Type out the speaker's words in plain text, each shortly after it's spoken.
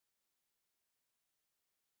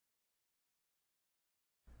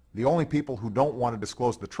The only people who don't want to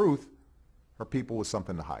disclose the truth are people with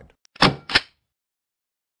something to hide.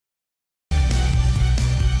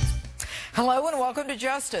 Hello and welcome to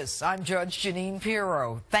Justice. I'm Judge Jeanine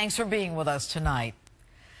Pirro. Thanks for being with us tonight.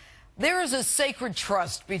 There is a sacred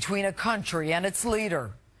trust between a country and its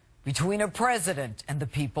leader, between a president and the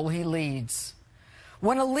people he leads.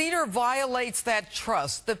 When a leader violates that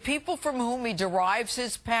trust, the people from whom he derives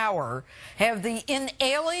his power have the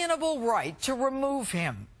inalienable right to remove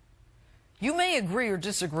him. You may agree or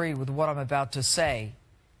disagree with what I'm about to say.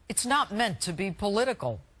 It's not meant to be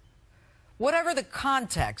political. Whatever the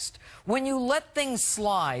context, when you let things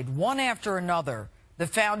slide one after another, the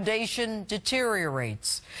foundation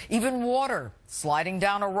deteriorates. Even water sliding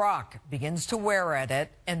down a rock begins to wear at it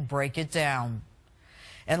and break it down.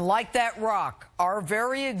 And like that rock, our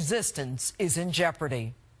very existence is in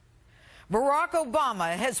jeopardy. Barack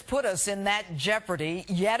Obama has put us in that jeopardy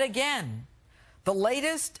yet again. The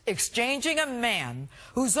latest, exchanging a man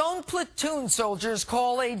whose own platoon soldiers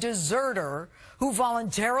call a deserter, who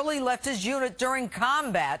voluntarily left his unit during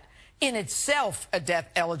combat, in itself a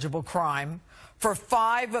death-eligible crime, for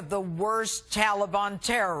 5 of the worst Taliban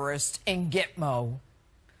terrorists in Gitmo.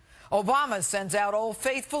 Obama sends out Old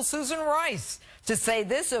Faithful Susan Rice to say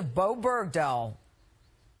this of Bo Bergdahl.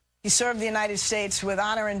 He served the United States with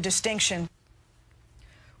honor and distinction.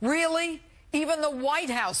 Really? Even the White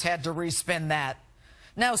House had to respin that.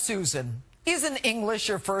 Now, Susan, isn't English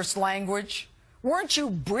your first language? Weren't you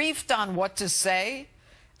briefed on what to say?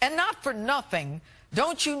 And not for nothing,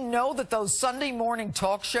 don't you know that those Sunday morning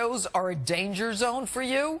talk shows are a danger zone for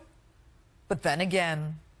you? But then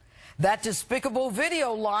again, that despicable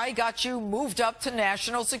video lie got you moved up to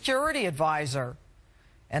National Security Advisor.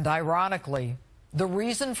 And ironically, the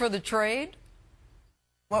reason for the trade?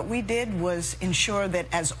 What we did was ensure that,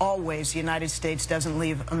 as always, the United States doesn't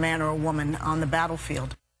leave a man or a woman on the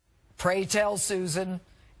battlefield. Pray tell, Susan,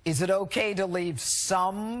 is it okay to leave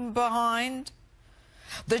some behind?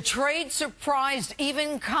 The trade surprised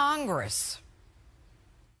even Congress.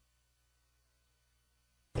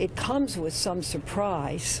 It comes with some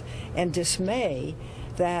surprise and dismay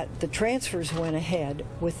that the transfers went ahead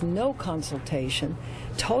with no consultation,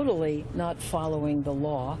 totally not following the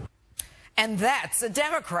law. And that's a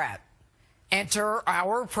Democrat. Enter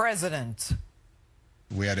our president.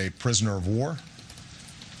 We had a prisoner of war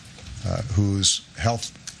whose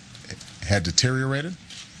health had deteriorated,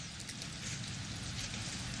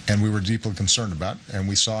 and we were deeply concerned about it, and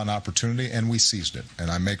we saw an opportunity and we seized it, and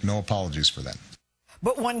I make no apologies for that.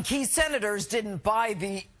 But when key senators didn't buy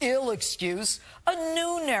the ill excuse, a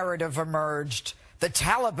new narrative emerged. The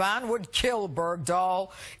Taliban would kill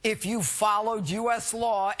Bergdahl if you followed U.S.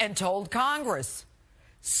 law and told Congress.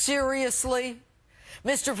 Seriously?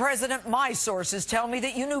 Mr. President, my sources tell me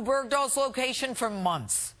that you knew Bergdahl's location for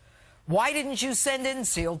months. Why didn't you send in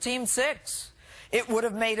SEAL Team 6? It would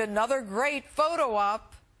have made another great photo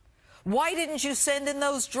op. Why didn't you send in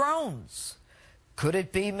those drones? Could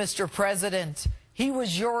it be, Mr. President, he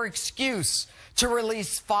was your excuse to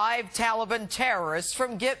release 5 Taliban terrorists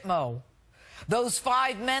from Gitmo? Those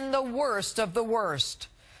 5 men, the worst of the worst.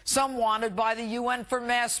 Some wanted by the UN for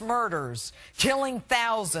mass murders, killing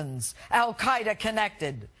thousands, Al-Qaeda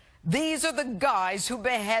connected. These are the guys who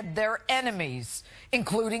behead their enemies,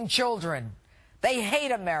 including children. They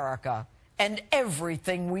hate America and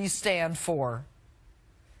everything we stand for.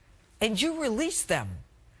 And you release them,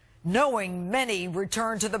 knowing many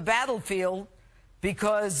return to the battlefield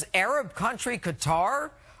because Arab country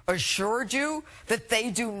Qatar assured you that they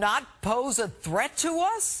do not pose a threat to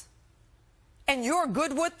us? And you're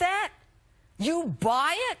good with that? You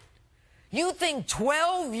buy it? You think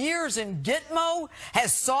 12 years in Gitmo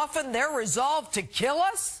has softened their resolve to kill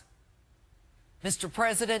us? Mr.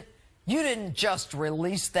 President, you didn't just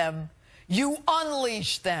release them. You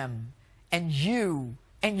unleashed them. And you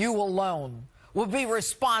alone will be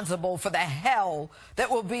responsible for the hell that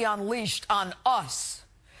will be unleashed on us.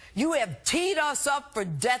 You have teed us up for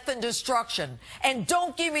death and destruction. And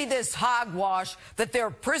don't give me this hogwash that they're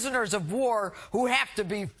prisoners of war who have to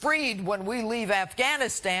be freed when we leave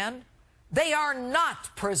Afghanistan. They are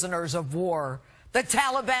not prisoners of war. The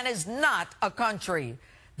Taliban is not a country.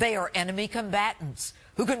 They are enemy combatants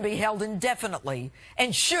who can be held indefinitely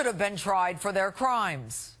and should have been tried for their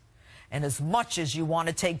crimes. And as much as you want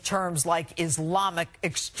to take terms like Islamic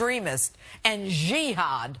extremist and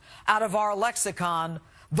jihad out of our lexicon,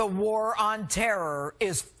 the war on terror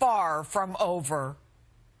is far from over.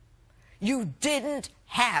 You didn't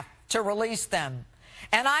have to release them.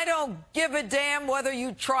 And I don't give a damn whether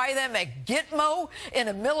you try them at Gitmo, in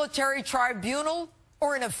a military tribunal,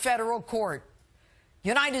 or in a federal court.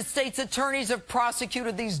 United States attorneys have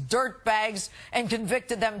prosecuted these dirtbags and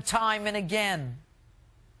convicted them time and again.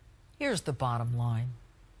 Here's the bottom line.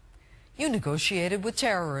 You negotiated with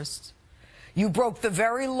terrorists. You broke the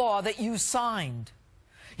very law that you signed.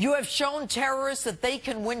 You have shown terrorists that they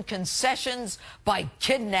can win concessions by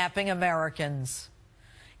kidnapping Americans.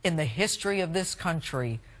 In the history of this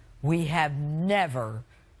country, we have never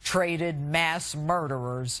traded mass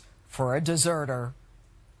murderers for a deserter.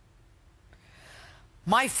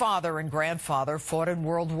 My father and grandfather fought in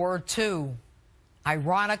World War II.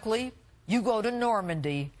 Ironically, you go to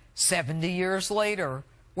Normandy 70 years later,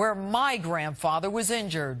 where my grandfather was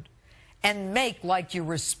injured, and make like you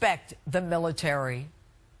respect the military.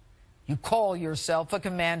 You call yourself a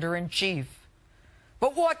commander-in-chief.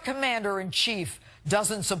 But what commander-in-chief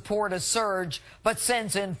doesn't support a surge but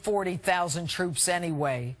sends in 40,000 troops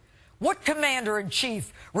anyway? What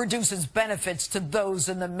commander-in-chief reduces benefits to those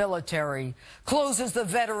in the military, closes the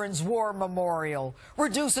Veterans War Memorial,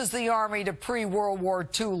 reduces the Army to pre-World War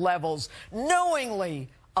II levels, knowingly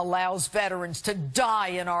allows veterans to die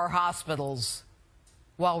in our hospitals,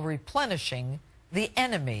 while replenishing the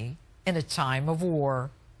enemy in a time of war?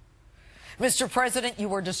 Mr. President,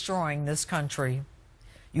 you are destroying this country.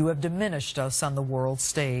 You have diminished us on the world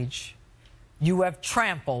stage. You have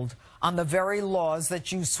trampled on the very laws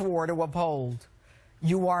that you swore to uphold.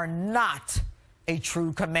 You are not a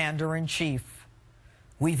true commander-in-chief.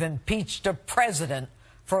 We've impeached a president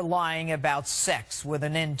for lying about sex with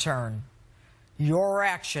an intern. Your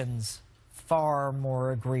actions, far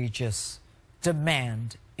more egregious,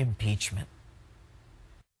 demand impeachment.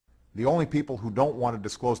 The only people who don't want to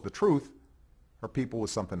disclose the truth are people with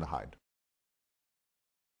something to hide.